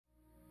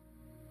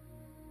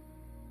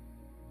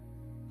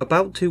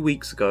About 2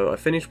 weeks ago, I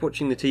finished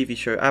watching the TV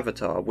show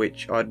Avatar,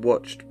 which I'd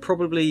watched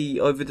probably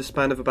over the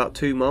span of about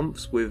 2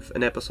 months, with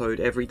an episode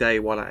every day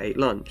while I ate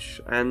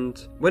lunch.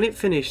 And when it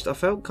finished, I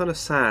felt kind of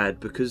sad,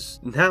 because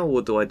now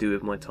what do I do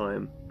with my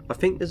time? I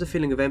think there's a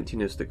feeling of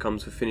emptiness that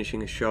comes with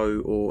finishing a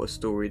show or a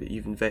story that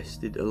you've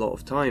invested a lot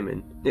of time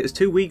in. It was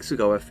 2 weeks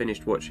ago I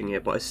finished watching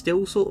it, but I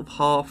still sort of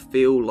half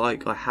feel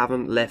like I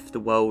haven't left the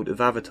world of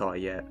Avatar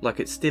yet. Like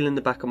it's still in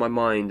the back of my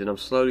mind and I'm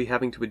slowly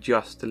having to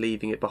adjust to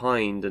leaving it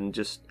behind and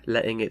just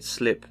letting it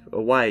slip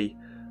away.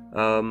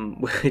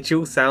 Which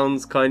all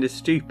sounds kind of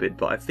stupid,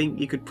 but I think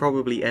you could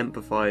probably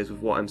empathise with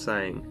what I'm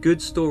saying.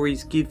 Good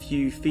stories give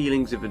you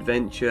feelings of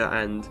adventure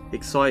and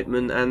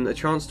excitement and a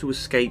chance to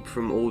escape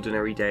from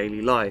ordinary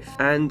daily life.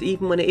 And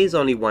even when it is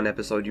only one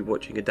episode you're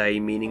watching a day,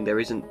 meaning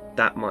there isn't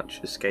that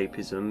much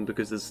escapism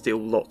because there's still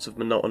lots of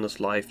monotonous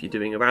life you're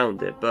doing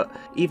around it, but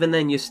even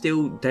then you're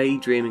still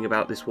daydreaming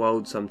about this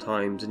world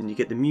sometimes and you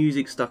get the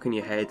music stuck in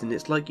your head and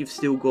it's like you've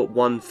still got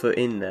one foot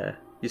in there.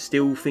 You're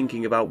still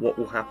thinking about what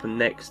will happen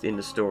next in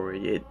the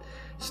story. It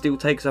still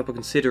takes up a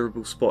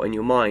considerable spot in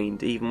your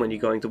mind, even when you're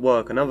going to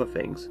work and other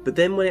things. But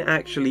then when it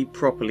actually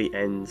properly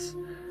ends,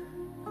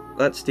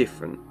 that's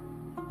different.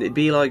 It'd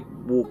be like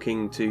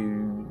walking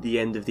to the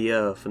end of the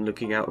earth and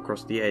looking out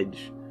across the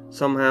edge.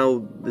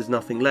 Somehow there's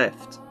nothing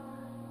left.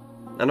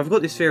 And I've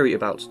got this theory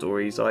about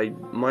stories. I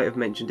might have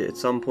mentioned it at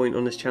some point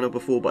on this channel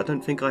before, but I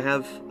don't think I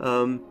have.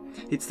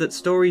 It's that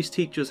stories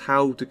teach us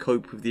how to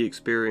cope with the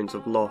experience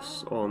of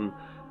loss on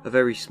a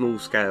very small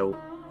scale.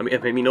 I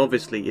mean,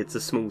 obviously it's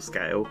a small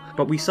scale,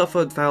 but we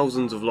suffer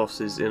thousands of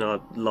losses in our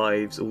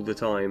lives all the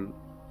time.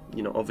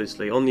 You know,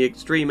 obviously, on the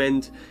extreme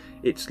end,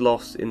 it's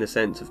loss in the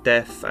sense of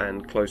death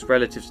and close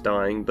relatives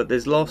dying, but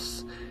there's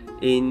loss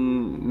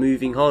in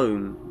moving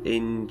home,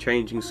 in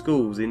changing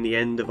schools, in the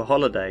end of a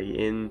holiday,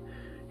 in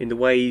the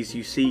ways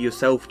you see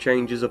yourself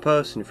change as a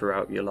person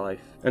throughout your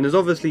life. And there's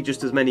obviously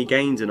just as many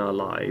gains in our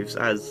lives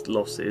as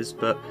losses,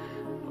 but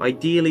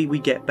ideally we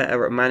get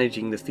better at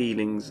managing the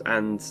feelings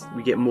and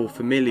we get more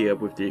familiar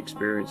with the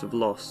experience of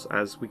loss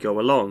as we go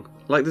along.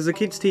 Like there's a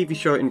kids TV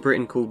show in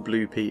Britain called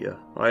Blue Peter.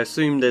 I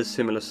assume there's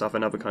similar stuff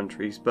in other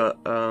countries, but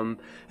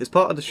as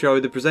part of the show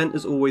the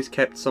presenters always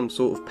kept some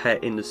sort of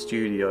pet in the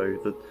studio,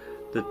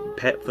 the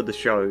pet for the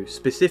show,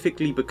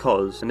 specifically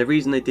because, and the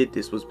reason they did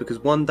this was because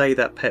one day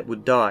that pet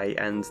would die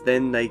and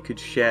then they could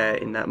share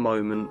in that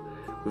moment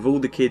with all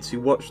the kids who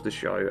watched the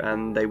show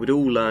and they would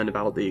all learn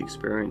about the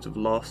experience of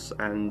loss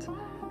and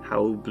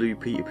how Blue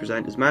Peter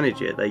presenters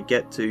manage it. They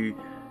get to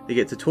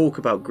talk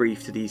about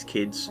grief to these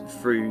kids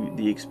through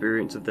the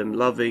experience of them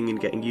loving and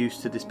getting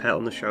used to this pet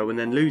on the show and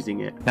then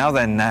losing it. Now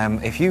then,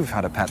 if you've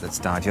had a pet that's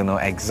died, you'll know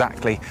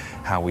exactly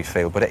how we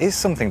feel, but it is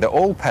something that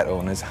all pet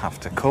owners have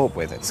to cope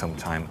with at some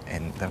time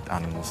in the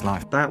animal's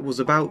life. That was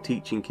about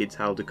teaching kids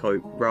how to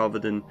cope rather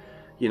than,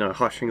 you know,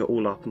 hushing it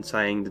all up and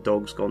saying the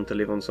dog's gone to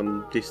live on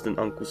some distant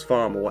uncle's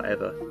farm or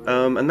whatever.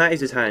 And that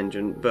is a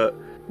tangent, but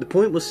the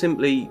point was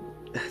simply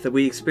that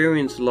we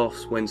experience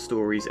loss when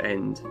stories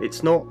end.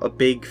 It's not a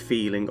big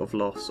feeling of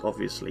loss,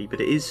 obviously, but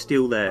it is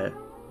still there,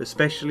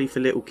 especially for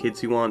little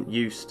kids who aren't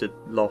used to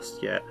loss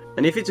yet.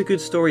 And if it's a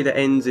good story that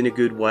ends in a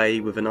good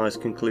way with a nice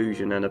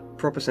conclusion and a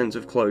proper sense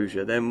of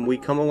closure, then we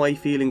come away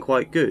feeling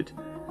quite good.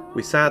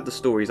 We're sad the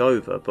story's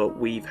over, but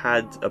we've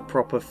had a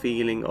proper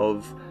feeling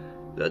of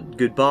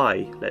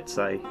goodbye, let's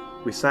say.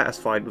 We're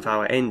satisfied with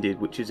how it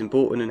ended, which is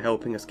important in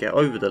helping us get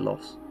over the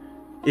loss.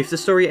 If the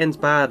story ends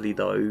badly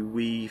though,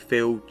 we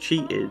feel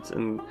cheated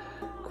and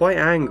quite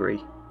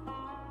angry.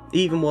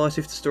 Even worse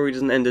if the story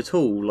doesn't end at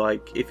all,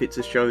 like if it's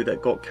a show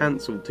that got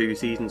cancelled 2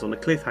 seasons on a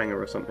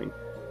cliffhanger or something.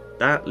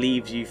 That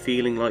leaves you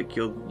feeling like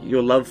your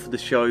love for the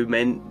show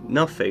meant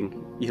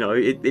nothing. You know,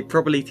 it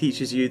probably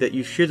teaches you that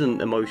you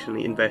shouldn't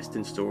emotionally invest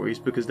in stories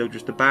because they'll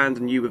just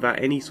abandon you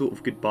without any sort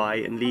of goodbye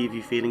and leave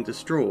you feeling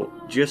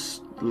distraught.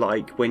 Just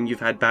like when you've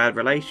had bad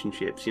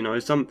relationships, you know,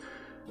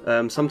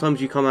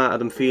 sometimes you come out of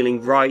them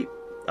feeling, right,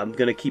 I'm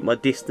going to keep my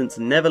distance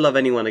and never love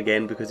anyone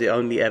again because it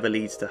only ever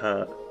leads to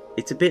hurt.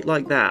 It's a bit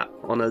like that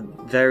on a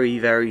very,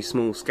 very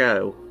small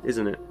scale,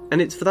 isn't it?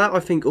 And it's for that I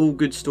think all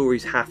good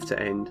stories have to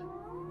end.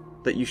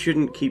 That you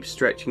shouldn't keep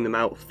stretching them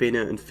out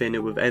thinner and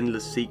thinner with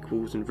endless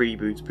sequels and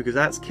reboots because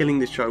that's killing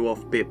the show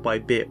off bit by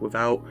bit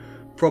without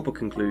proper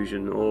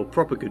conclusion or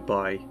proper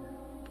goodbye.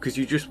 Because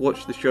you just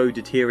watch the show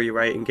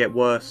deteriorate and get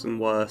worse and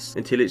worse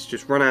until it's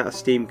just run out of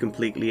steam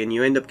completely and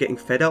you end up getting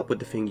fed up with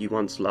the thing you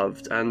once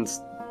loved, and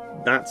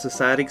that's a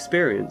sad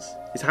experience.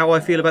 It's how I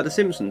feel about The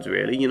Simpsons,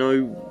 really. You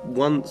know,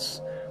 once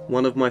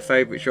one of my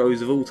favourite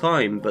shows of all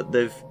time, but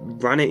they've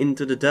run it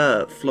into the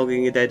dirt,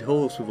 flogging a dead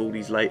horse with all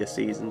these later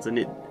seasons, and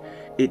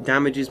it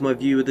damages my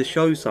view of the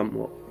show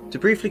somewhat. To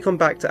briefly come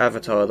back to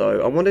Avatar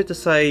though, I wanted to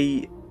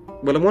say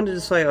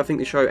I think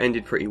the show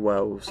ended pretty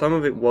well. Some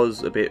of it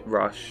was a bit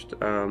rushed,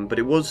 but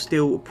it was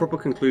still a proper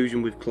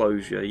conclusion with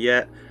closure,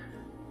 yet,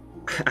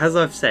 as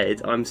I've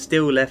said, I'm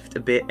still left a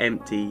bit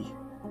empty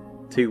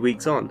 2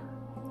 weeks on.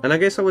 And I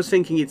guess I was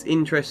thinking it's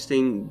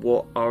interesting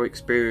what our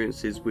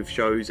experiences with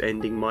shows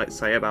ending might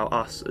say about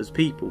us as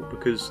people,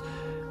 because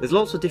there's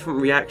lots of different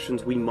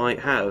reactions we might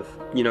have.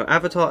 You know,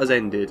 Avatar has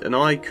ended, and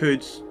I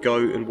could go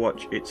and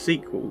watch its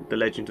sequel, The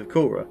Legend of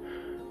Korra,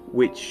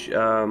 which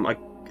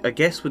I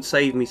guess would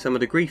save me some of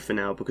the grief for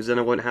now, because then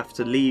I won't have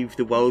to leave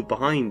the world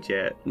behind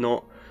yet,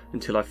 not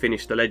until I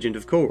finish The Legend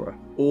of Korra.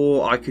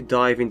 Or I could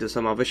dive into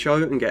some other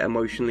show and get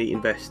emotionally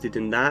invested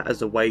in that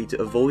as a way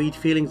to avoid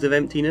feelings of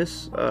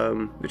emptiness,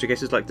 which I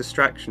guess is like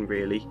distraction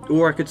really.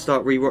 Or I could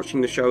start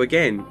rewatching the show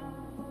again.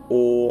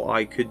 Or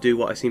I could do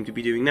what I seem to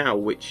be doing now,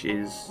 which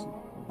is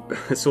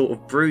sort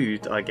of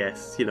brood, I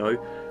guess, you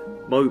know,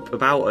 mope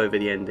about over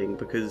the ending,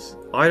 because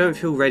I don't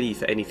feel ready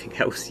for anything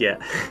else yet.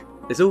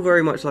 It's all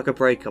very much like a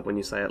breakup when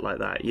you say it like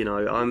that, you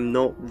know, I'm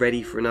not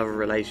ready for another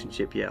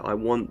relationship yet, I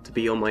want to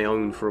be on my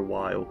own for a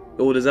while.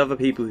 Or there's other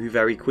people who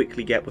very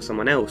quickly get with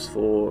someone else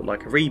for,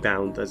 like, a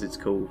rebound, as it's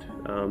called,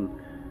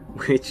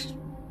 which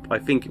I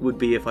think it would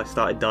be if I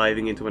started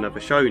diving into another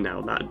show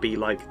now. That'd be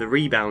like the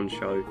rebound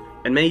show.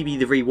 And maybe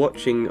the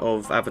rewatching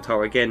of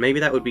Avatar again, maybe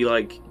that would be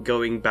like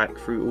going back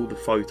through all the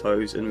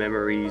photos and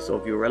memories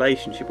of your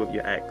relationship with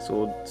your ex,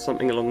 or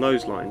something along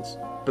those lines.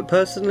 But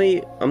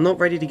personally, I'm not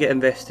ready to get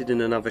invested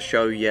in another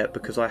show yet,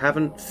 because I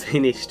haven't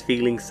finished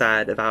feeling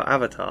sad about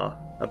Avatar,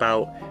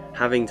 about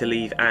having to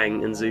leave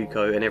Aang and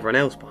Zuko and everyone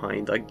else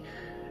behind.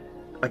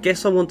 I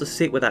guess I want to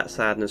sit with that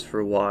sadness for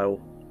a while,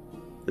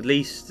 at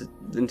least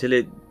until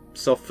it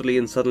softly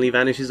and suddenly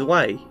vanishes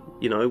away.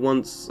 You know,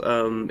 once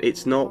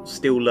it's not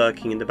still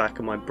lurking in the back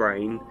of my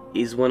brain,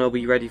 is when I'll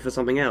be ready for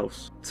something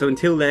else. So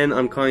until then,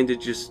 I'm kind of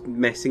just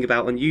messing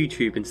about on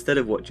YouTube instead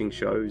of watching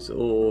shows,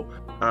 or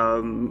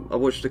I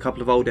watched a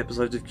couple of old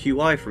episodes of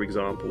QI, for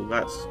example.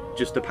 That's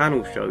just a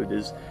panel show.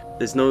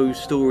 There's no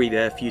story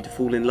there for you to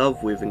fall in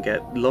love with and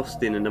get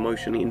lost in and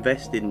emotionally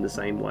invested in the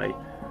same way,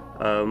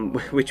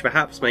 which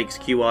perhaps makes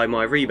QI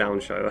my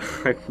rebound show.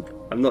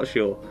 I'm not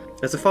sure.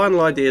 As a final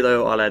idea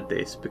though, I'll add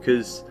this,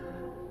 because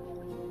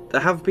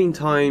there have been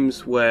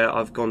times where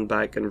I've gone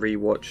back and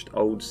rewatched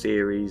old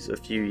series a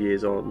few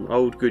years on,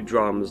 old good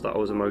dramas that I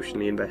was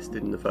emotionally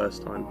invested in the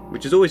first time,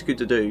 which is always good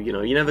to do. You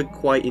know, you never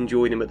quite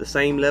enjoy them at the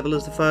same level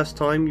as the first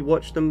time you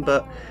watched them,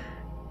 but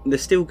they're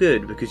still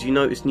good because you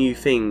notice new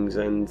things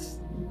and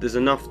there's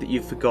enough that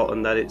you've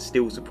forgotten that it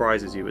still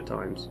surprises you at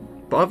times.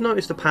 But I've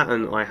noticed a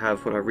pattern I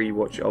have when I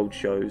rewatch old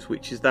shows,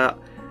 which is that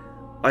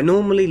I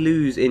normally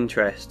lose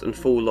interest and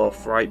fall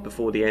off right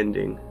before the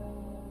ending.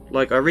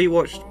 Like, I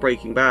rewatched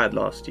Breaking Bad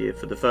last year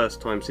for the first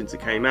time since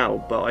it came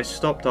out, but I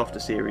stopped after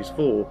series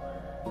 4.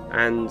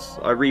 And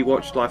I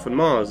rewatched Life on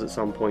Mars at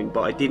some point,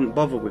 but I didn't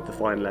bother with the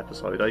final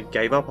episode, I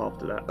gave up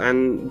after that.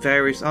 And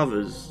various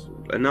others,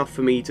 enough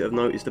for me to have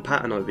noticed a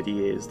pattern over the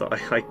years that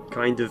I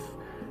kind of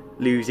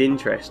lose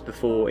interest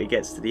before it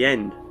gets to the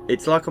end.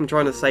 It's like I'm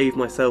trying to save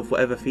myself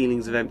whatever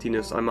feelings of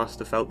emptiness I must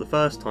have felt the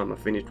first time I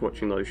finished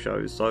watching those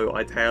shows, so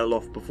I tail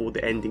off before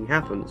the ending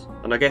happens.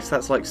 And I guess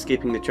that's like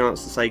skipping the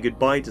chance to say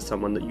goodbye to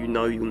someone that you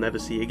know you'll never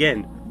see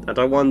again. And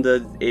I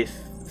wonder if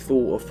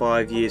 4 or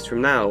 5 years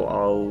from now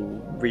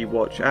I'll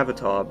rewatch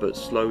Avatar but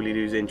slowly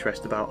lose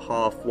interest about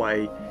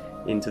halfway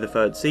into the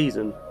 3rd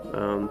season.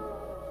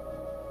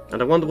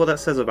 And I wonder what that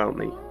says about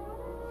me.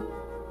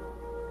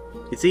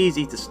 It's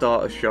easy to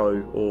start a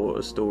show or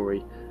a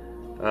story.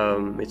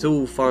 It's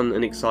all fun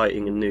and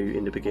exciting and new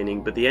in the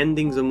beginning, but the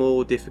endings are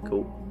more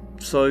difficult.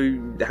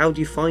 So how do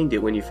you find it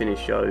when you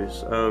finish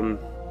shows?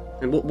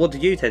 And what do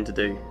you tend to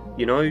do?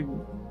 You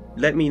know,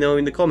 let me know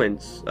in the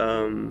comments,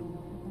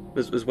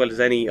 as well as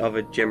any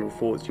other general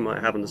thoughts you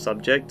might have on the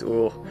subject,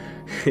 or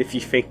if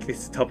you think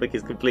this topic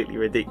is completely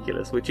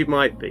ridiculous, which it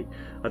might be,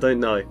 I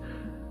don't know.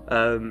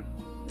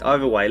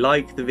 Either way,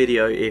 like the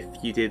video if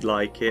you did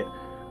like it,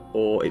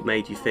 or it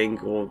made you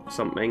think, or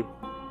something.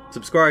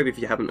 Subscribe if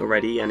you haven't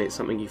already and it's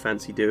something you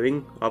fancy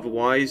doing.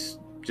 Otherwise,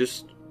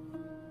 just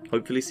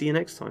hopefully see you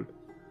next time.